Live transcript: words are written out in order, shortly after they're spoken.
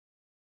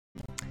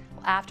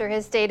After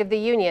his State of the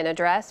Union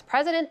address,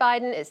 President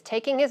Biden is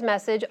taking his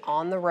message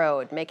on the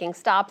road, making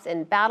stops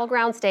in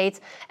battleground states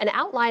and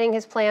outlining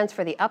his plans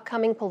for the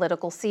upcoming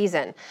political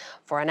season.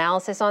 For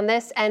analysis on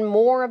this and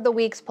more of the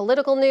week's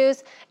political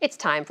news, it's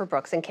time for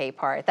Brooks and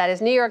Capehart. That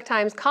is New York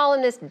Times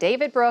columnist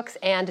David Brooks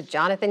and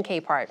Jonathan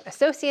Capehart,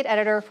 associate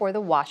editor for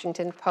The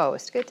Washington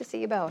Post. Good to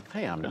see you both.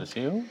 Hey, I'm good to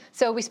see you.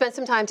 So we spent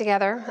some time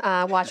together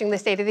watching the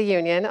State of the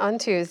Union on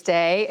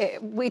Tuesday.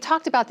 We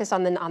talked about this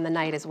on the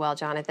night as well,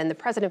 Jonathan. The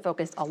president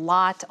focused a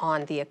lot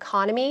on the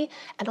economy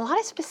and a lot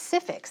of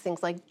specifics,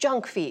 things like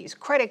junk fees,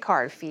 credit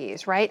card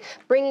fees, right?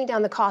 Bringing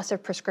down the cost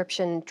of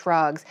prescription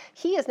drugs.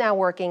 He is now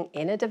working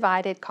in a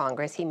divided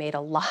Congress. He made a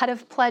lot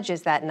of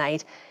pledges that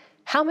night.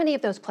 How many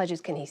of those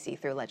pledges can he see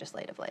through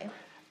legislatively?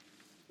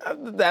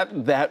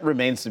 That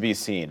remains to be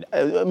seen.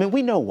 I mean,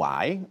 we know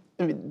why.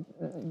 I mean,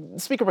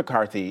 Speaker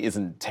McCarthy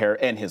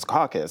and his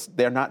caucus,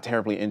 they're not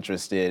terribly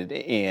interested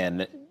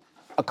in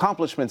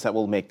accomplishments that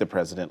will make the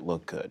president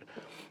look good.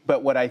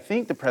 But what I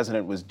think the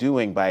president was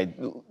doing by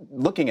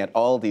looking at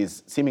all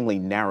these seemingly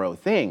narrow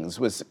things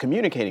was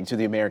communicating to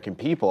the American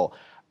people,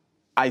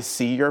 I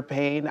see your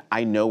pain,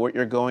 I know what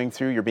you're going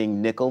through, you're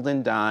being nickeled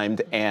and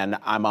dimed, and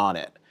I'm on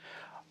it.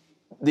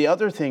 The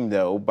other thing,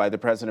 though, by the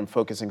president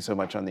focusing so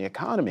much on the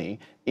economy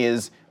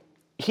is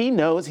he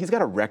knows he's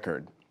got a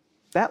record.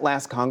 That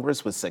last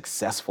Congress was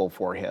successful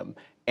for him,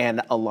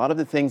 and a lot of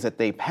the things that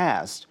they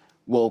passed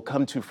will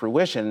come to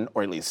fruition,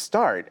 or at least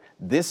start,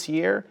 this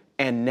year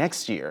and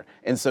next year.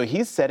 And so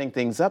he's setting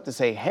things up to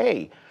say,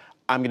 hey,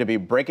 I'm going to be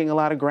breaking a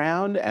lot of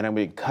ground, and I'm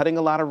going to be cutting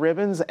a lot of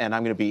ribbons, and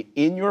I'm going to be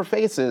in your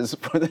faces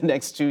for the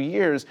next 2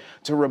 years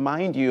to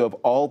remind you of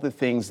all the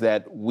things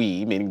that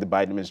we, meaning the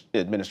Biden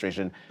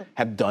administration,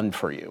 have done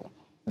for you.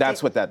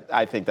 That's what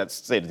I think that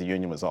State of the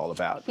Union was all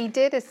about. He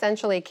did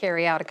essentially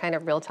carry out a kind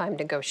of real-time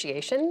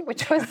negotiation,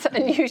 which was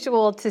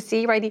unusual to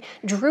see, right? He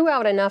drew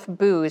out enough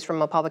boos from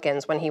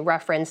Republicans when he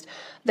referenced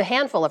the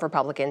handful of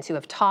Republicans who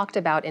have talked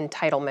about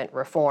entitlement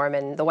reform,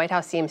 and the White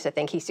House seems to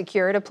think he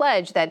secured a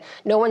pledge that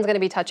no one's going to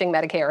be touching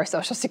Medicare or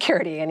Social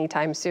Security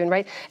anytime soon,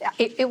 right?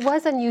 It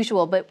was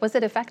unusual, but was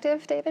it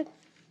effective, David?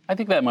 I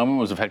think that moment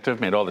was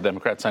effective, made all the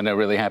Democrats I know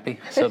really happy.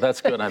 So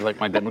that's good. I'd like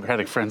my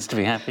Democratic friends to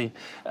be happy.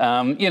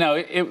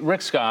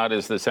 Rick Scott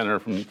is the senator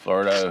from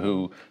Florida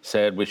who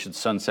said we should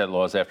sunset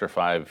laws after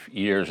 5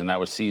 years, and that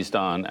was seized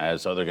on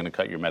as, they're going to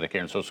cut your Medicare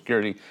and Social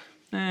Security.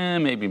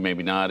 Maybe,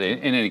 maybe not. In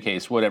any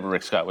case, whatever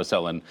Rick Scott was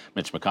selling,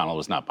 Mitch McConnell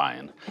was not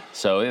buying.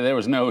 So there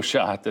was no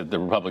shot that the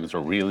Republicans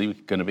were really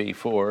going to be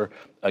for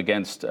cutting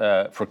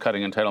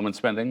entitlement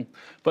spending.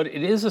 But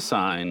it is a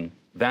sign,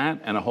 that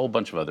and a whole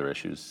bunch of other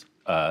issues,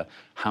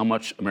 how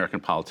much American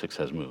politics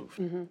has moved.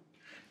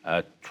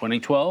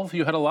 2012,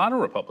 you had a lot of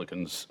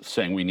Republicans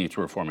saying we need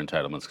to reform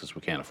entitlements because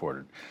we can't afford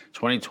it.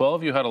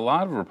 2012, you had a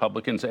lot of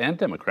Republicans and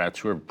Democrats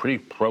who are pretty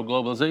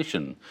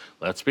pro-globalization.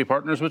 Let's be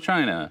partners with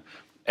China.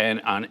 And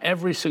on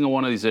every single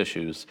one of these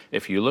issues,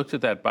 if you looked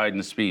at that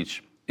Biden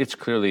speech, it's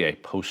clearly a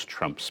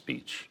post-Trump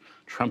speech.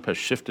 Trump has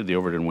shifted the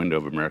Overton window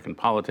of American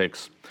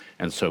politics.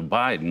 And so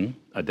Biden,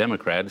 a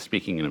Democrat,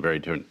 speaking in a very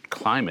different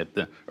climate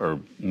or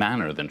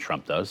manner than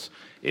Trump does,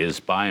 is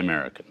buy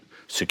American,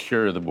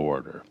 secure the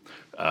border.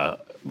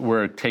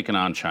 We're taking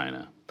on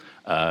China,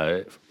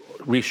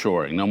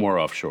 reshoring, no more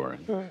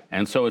offshoring.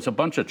 And so it's a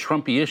bunch of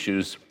Trumpy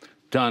issues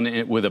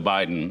done with a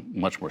Biden,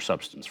 much more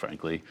substance,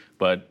 frankly.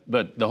 But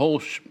the whole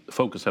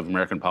focus of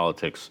American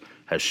politics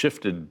has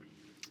shifted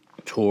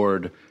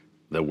toward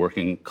the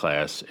working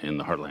class in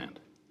the heartland.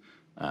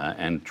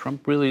 And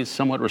Trump really is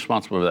somewhat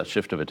responsible for that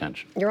shift of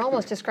attention. You're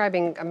almost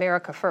describing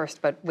America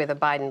first, but with a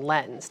Biden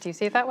lens. Do you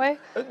see it that way?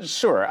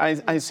 Sure,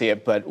 I see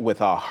it, but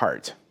with a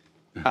heart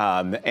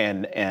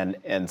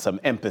and some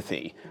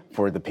empathy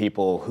for the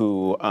people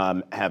who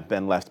have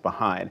been left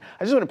behind.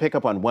 I just want to pick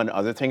up on one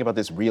other thing about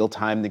this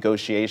real-time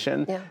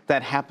negotiation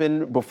that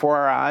happened before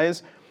our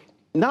eyes.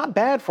 Not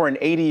bad for an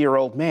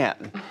 80-year-old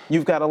man.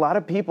 You've got a lot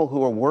of people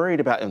who are worried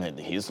about, and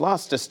he's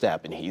lost a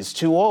step, and he's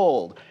too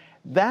old.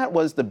 That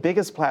was the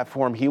biggest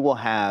platform he will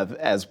have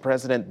as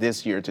president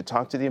this year to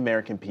talk to the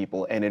American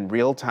people. And in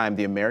real time,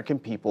 the American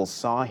people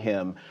saw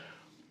him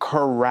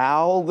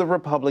corral the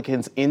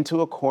Republicans into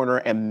a corner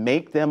and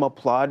make them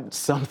applaud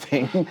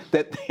something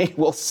that they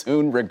will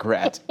soon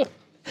regret.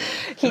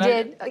 He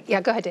did.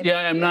 Yeah, go ahead, David.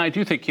 Yeah, I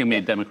do think he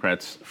made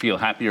Democrats feel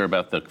happier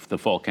about the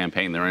fall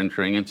campaign they're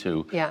entering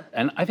into. Yeah.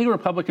 And I think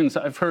Republicans,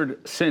 I've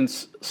heard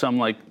since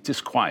some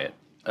disquiet,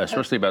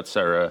 especially about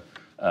Sarah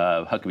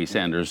Huckabee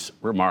Sanders'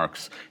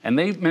 remarks. And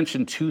they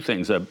mentioned two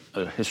things. A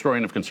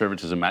historian of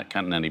conservatism, Matt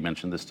Continetti,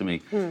 mentioned this to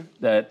me,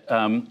 that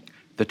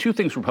the two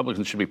things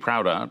Republicans should be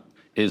proud of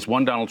is,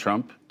 one, Donald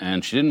Trump,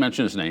 and she didn't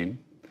mention his name,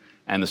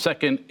 and the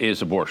second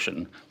is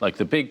abortion, like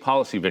the big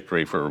policy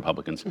victory for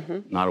Republicans,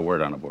 not a word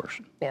on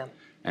abortion. Yeah.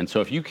 And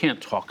so if you can't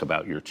talk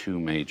about your two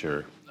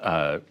major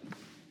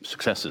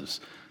successes,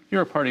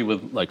 you're a party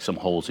with like some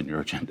holes in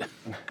your agenda.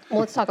 Well,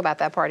 let's talk about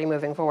that party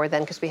moving forward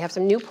then, because we have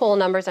some new poll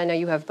numbers I know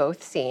you have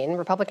both seen.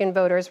 Republican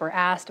voters were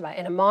asked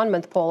in a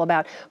Monmouth poll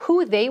about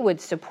who they would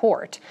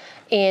support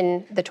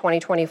in the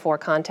 2024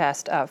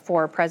 contest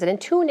for president.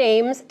 Two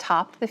names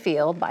topped the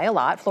field by a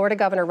lot: Florida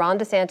Governor Ron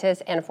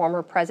DeSantis and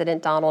former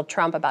President Donald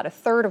Trump. About a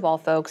third of all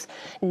folks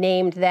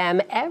named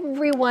them.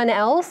 Everyone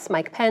else,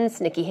 Mike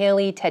Pence, Nikki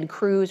Haley, Ted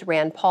Cruz,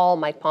 Rand Paul,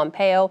 Mike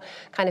Pompeo,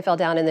 kind of fell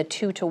down in the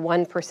 2 to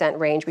 1%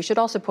 range. We should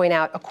also point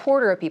out a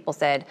quarter of people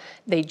said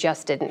they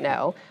just didn't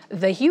know.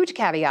 The huge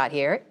caveat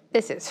here: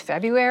 this is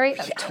February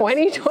of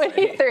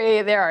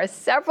 2023. There are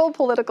several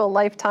political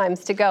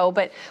lifetimes to go,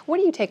 but what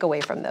do you take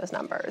away from those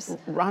numbers?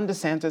 Ron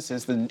DeSantis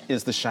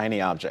is the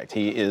shiny object.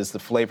 He is the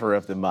flavor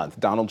of the month.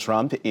 Donald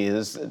Trump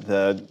is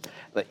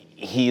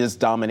he is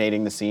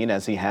dominating the scene,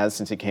 as he has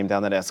since he came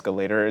down that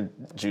escalator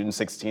June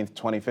 16th,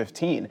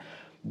 2015.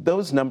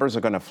 Those numbers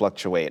are going to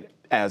fluctuate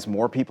as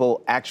more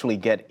people actually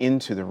get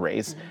into the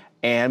race. Mm-hmm.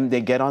 And they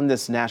get on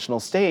this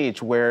national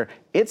stage where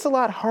it's a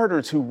lot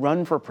harder to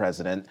run for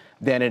president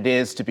than it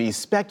is to be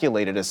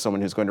speculated as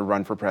someone who's going to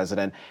run for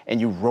president, and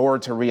you roar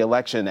to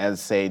re-election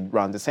as, say,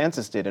 Ron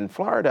DeSantis did in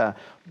Florida.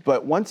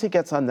 But once he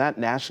gets on that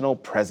national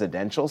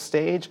presidential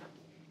stage,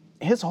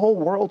 his whole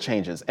world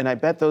changes, and I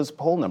bet those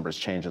poll numbers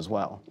change as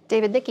well.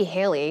 David, Nikki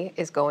Haley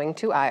is going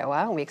to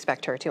Iowa. We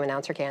expect her to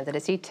announce her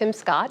candidacy. Tim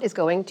Scott is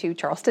going to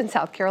Charleston,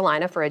 South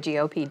Carolina for a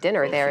GOP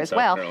dinner there as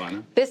well.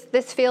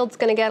 This field's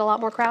going to get a lot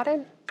more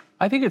crowded?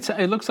 I think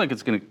it looks like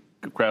it's going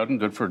to crowd, and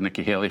good for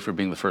Nikki Haley for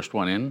being the first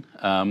one in.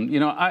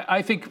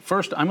 I think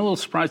first, I'm a little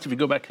surprised if you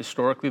go back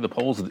historically, the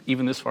polls,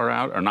 even this far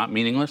out, are not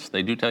meaningless.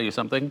 They do tell you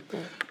something. Mm.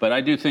 But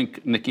I do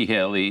think Nikki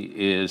Haley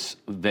is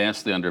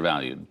vastly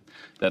undervalued,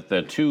 that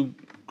the two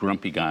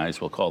grumpy guys,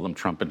 we'll call them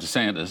Trump and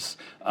DeSantis,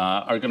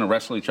 are going to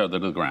wrestle each other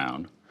to the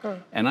ground. Hmm.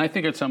 And I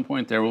think at some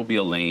point there will be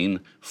a lane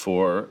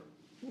for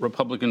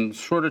Republicans,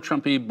 sort of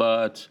Trumpy,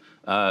 but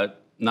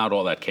not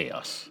all that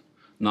chaos,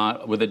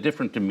 not with a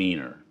different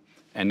demeanor.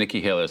 And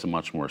Nikki Haley has a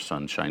much more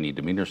sunshiny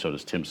demeanor. So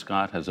does Tim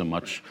Scott, has a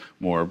much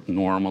more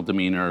normal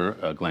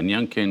demeanor. Glenn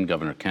Youngkin,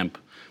 Governor Kemp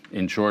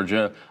in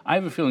Georgia. I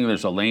have a feeling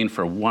there's a lane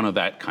for one of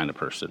that kind of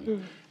person.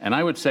 Mm. And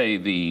I would say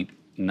the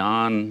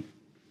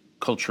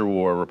non-culture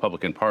war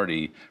Republican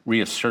Party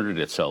reasserted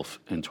itself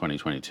in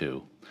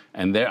 2022.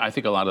 And there, I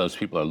think a lot of those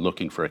people are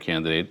looking for a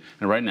candidate.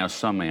 And right now,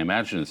 some may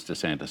imagine it's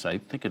DeSantis. I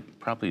think it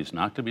probably is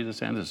not going to be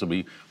DeSantis. It'll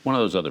be one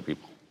of those other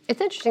people. It's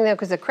interesting, though,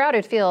 because the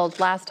crowded field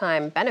last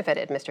time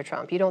benefited Mr.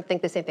 Trump. You don't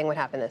think the same thing would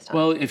happen this time?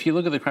 Well, if you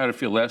look at the crowded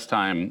field last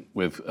time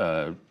with,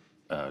 all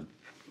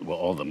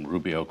of them,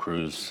 Rubio,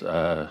 Cruz,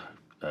 I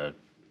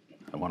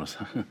want to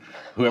say,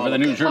 whoever the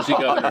New Jersey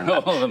governor,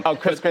 all of them. Oh,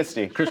 Chris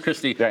Christie. Chris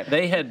Christie. Right.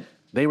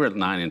 They were at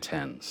 9 and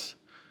 10s.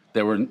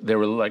 There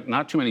were like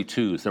not too many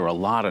 2s. There were a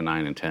lot of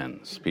 9 and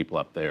 10s people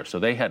up there. So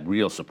they had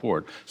real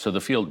support. So the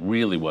field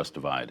really was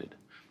divided.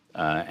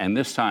 And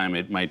this time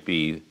it might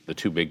be the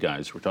two big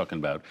guys we're talking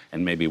about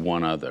and maybe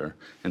one other.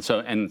 And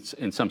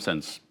in some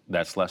sense,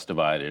 that's less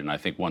divided. And I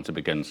think once it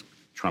begins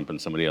Trump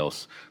and somebody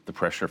else, the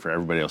pressure for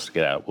everybody else to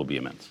get out will be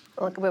immense.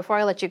 Look, before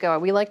I let you go,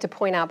 we like to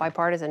point out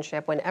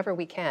bipartisanship whenever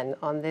we can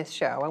on this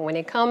show. And when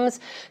it comes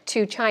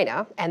to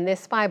China and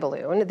this spy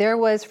balloon, there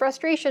was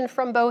frustration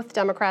from both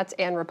Democrats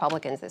and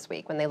Republicans this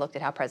week when they looked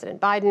at how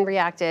President Biden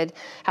reacted,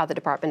 how the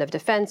Department of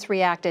Defense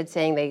reacted,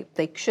 saying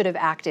they should have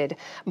acted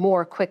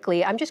more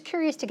quickly. I'm just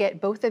curious to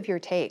get both of your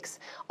takes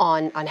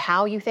on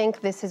how you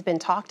think this has been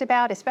talked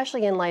about,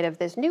 especially in light of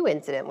this new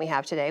incident we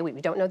have today. We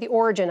don't know the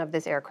origin of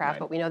this aircraft,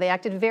 but we know they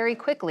acted very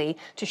quickly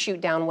to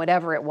shoot down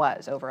whatever it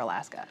was over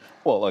Alaska.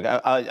 Well, look,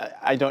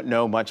 I don't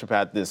know much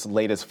about this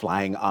latest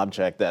flying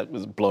object that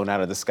was blown out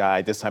of the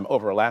sky, this time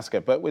over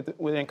Alaska. But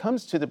when it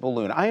comes to the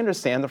balloon, I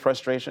understand the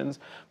frustrations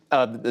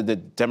of the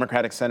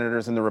Democratic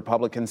senators and the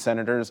Republican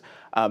senators,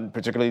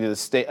 particularly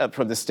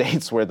from the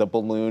states where the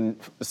balloon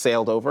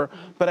sailed over.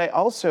 But I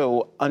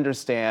also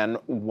understand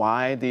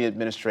why the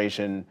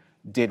administration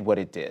did what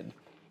it did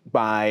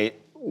by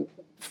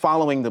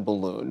following the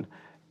balloon,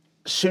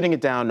 shooting it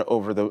down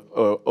over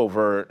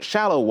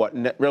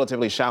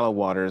relatively shallow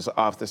waters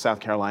off the South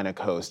Carolina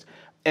coast,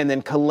 and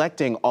then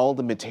collecting all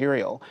the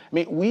material. I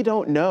mean, we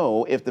don't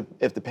know if the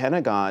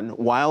Pentagon,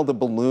 while the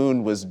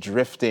balloon was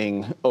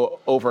drifting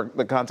over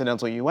the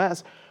continental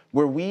U.S.,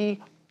 were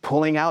we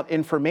pulling out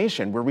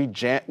information? Were we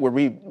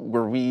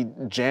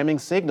jamming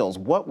signals?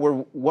 What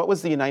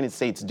was the United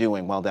States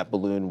doing while that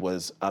balloon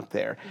was up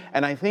there?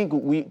 And I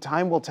think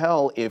time will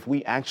tell if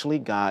we actually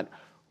got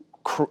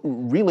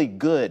really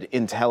good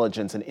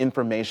intelligence and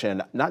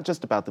information, not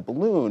just about the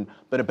balloon,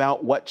 but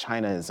about what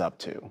China is up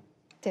to.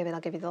 David, I'll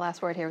give you the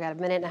last word here. We've got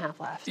a minute and a half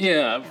left.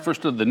 Yeah,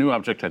 first, the new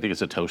object, I think,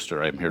 is a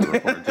toaster. I'm here to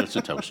report it's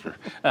a toaster.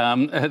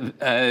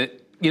 There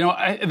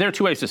are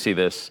two ways to see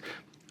this.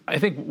 I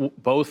think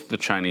both the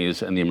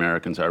Chinese and the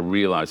Americans are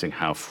realizing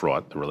how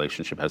fraught the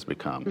relationship has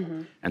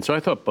become. And so I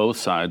thought both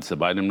sides, the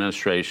Biden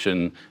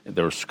administration,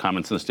 there were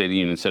comments in the State of the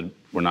Union said,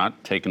 we're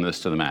not taking this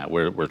to the mat.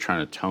 We're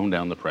trying to tone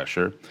down the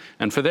pressure.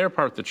 And for their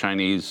part, the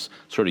Chinese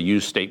sort of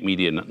used state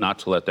media not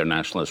to let their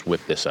nationalists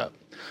whip this up.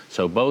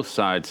 So both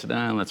sides said,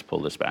 let's pull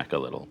this back a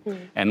little.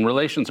 And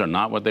relations are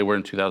not what they were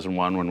in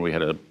 2001 when we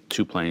had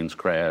two planes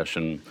crash,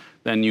 and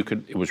then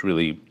it was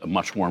really a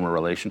much warmer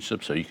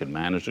relationship, so you could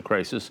manage the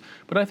crisis.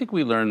 But I think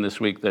we learned this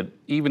week that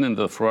even in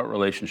the fraught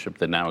relationship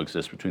that now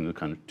exists between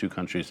the two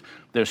countries,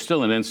 there's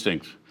still an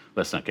instinct,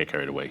 let's not get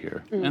carried away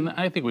here. And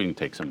I think we can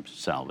take some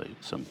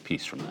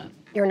peace from that.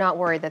 You're not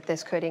worried that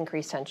this could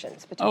increase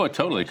tensions between Oh, it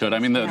totally could. I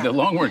mean, the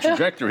long-run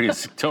trajectory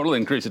is totally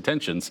increase of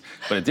tensions,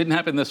 but it didn't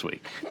happen this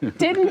week.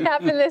 Didn't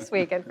happen this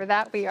week, and for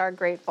that we are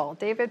grateful.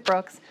 David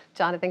Brooks,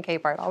 Jonathan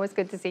Capehart, always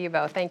good to see you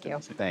both. Thank you.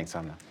 Thanks,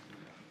 Amna.